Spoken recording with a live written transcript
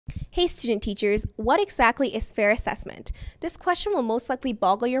Hey student teachers, what exactly is fair assessment? This question will most likely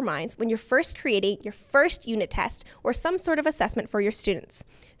boggle your minds when you're first creating your first unit test or some sort of assessment for your students.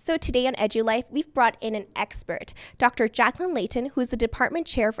 So today on EduLife, we've brought in an expert. Dr. Jacqueline Leighton, who is the Department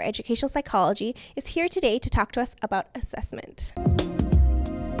Chair for Educational Psychology, is here today to talk to us about assessment.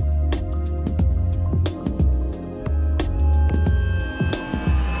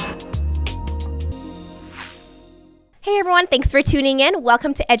 Hey everyone, thanks for tuning in.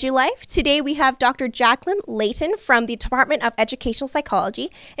 Welcome to EduLife. Today we have Dr. Jacqueline Leighton from the Department of Educational Psychology,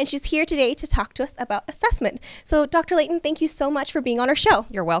 and she's here today to talk to us about assessment. So Dr. Leighton, thank you so much for being on our show.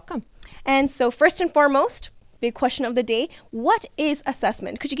 You're welcome. And so first and foremost, big question of the day, what is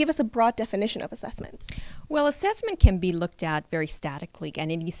assessment? Could you give us a broad definition of assessment? Well, assessment can be looked at very statically,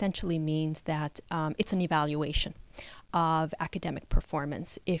 and it essentially means that it's an evaluation of academic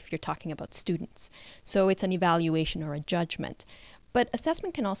performance if you're talking about students. So it's an evaluation or a judgment. But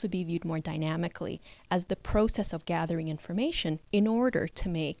assessment can also be viewed more dynamically as the process of gathering information in order to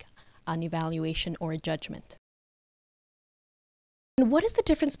make an evaluation or a judgment. And what is the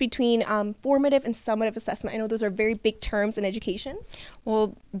difference between formative and summative assessment? I know those are very big terms in education.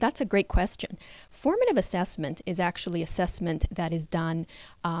 Well, that's a great question. Formative assessment is actually assessment that is done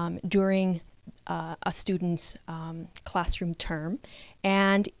during a student's classroom term,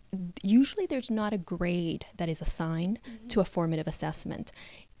 and usually there's not a grade that is assigned to a formative assessment.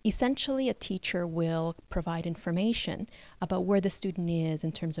 Essentially, a teacher will provide information about where the student is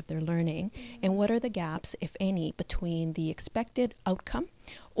in terms of their learning and what are the gaps, if any, between the expected outcome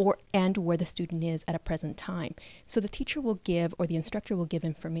and where the student is at a present time. So the teacher will give, or the instructor will give,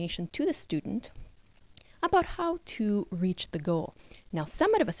 information to the student about how to reach the goal. Now,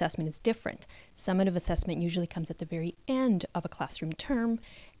 summative assessment is different. Summative assessment usually comes at the very end of a classroom term,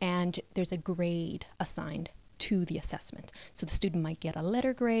 and there's a grade assigned to the assessment. So the student might get a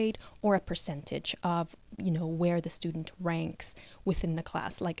letter grade or a percentage of, where the student ranks within the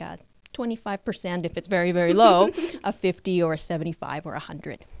class, like a 25% if it's very, very low, a 50 or a 75 or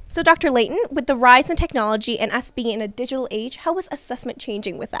 100. So Dr. Leighton, with the rise in technology and us being in a digital age, how is assessment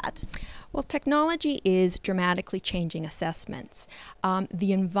changing with that? Well, technology is dramatically changing assessments.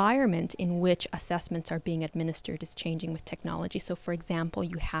 The environment in which assessments are being administered is changing with technology. So, for example,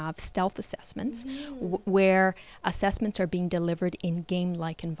 you have stealth assessments where assessments are being delivered in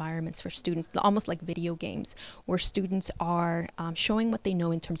game-like environments for students, almost like video games, where students are showing what they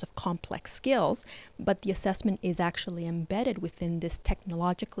know in terms of complex skills, but the assessment is actually embedded within this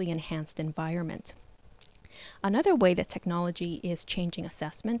technologically enhanced environment. Another way that technology is changing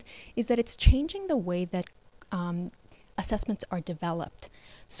assessment is that it's changing the way that assessments are developed.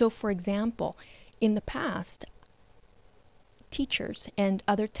 So, for example, in the past, teachers and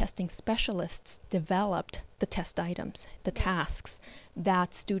other testing specialists developed the test items, the tasks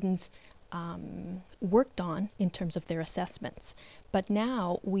that students worked on in terms of their assessments. But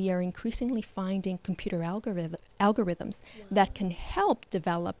now we are increasingly finding computer algorithms that can help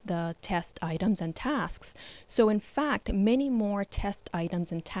develop the test items and tasks. So in fact, many more test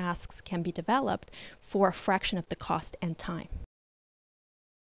items and tasks can be developed for a fraction of the cost and time.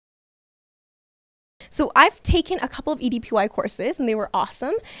 So I've taken a couple of EDPY courses and they were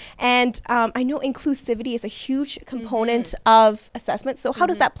awesome. And I know inclusivity is a huge component of assessment. So how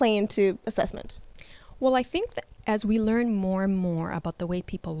does that play into assessment? Well, I think that as we learn more and more about the way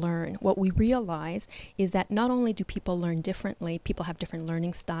people learn, what we realize is that not only do people learn differently, people have different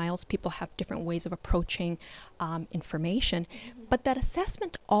learning styles, people have different ways of approaching information, but that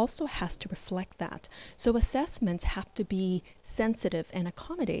assessment also has to reflect that. So assessments have to be sensitive and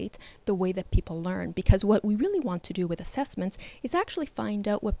accommodate the way that people learn, because what we really want to do with assessments is actually find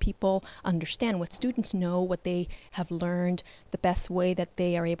out what people understand, what students know, what they have learned, the best way that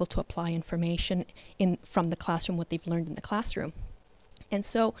they are able to apply information from the classroom, what they've learned in the classroom. And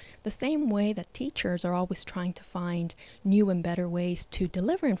so the same way that teachers are always trying to find new and better ways to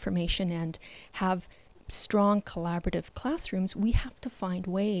deliver information and have strong collaborative classrooms, we have to find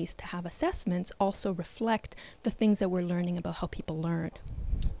ways to have assessments also reflect the things that we're learning about how people learn.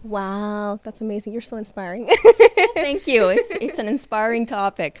 Wow, that's amazing. You're so inspiring. Thank you. It's an inspiring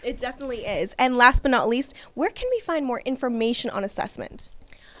topic. It definitely is. And last but not least, where can we find more information on assessment?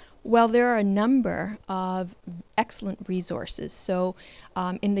 Well, there are a number of excellent resources. So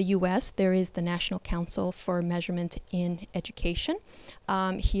in the US, there is the National Council for Measurement in Education.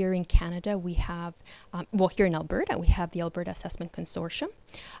 Here in Canada, we have, here in Alberta, we have the Alberta Assessment Consortium.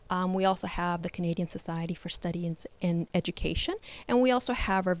 We also have the Canadian Society for Study in Education. And we also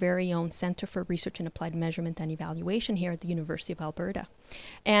have our very own Centre for Research and Applied Measurement and Evaluation here at the University of Alberta.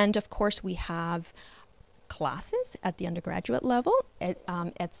 And of course, we have classes at the undergraduate level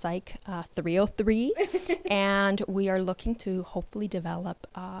at Psych 303, and we are looking to hopefully develop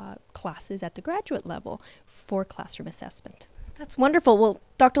classes at the graduate level for classroom assessment. That's wonderful. Well,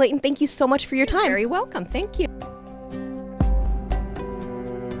 Dr. Leighton, thank you so much for your time. Very welcome. Thank you.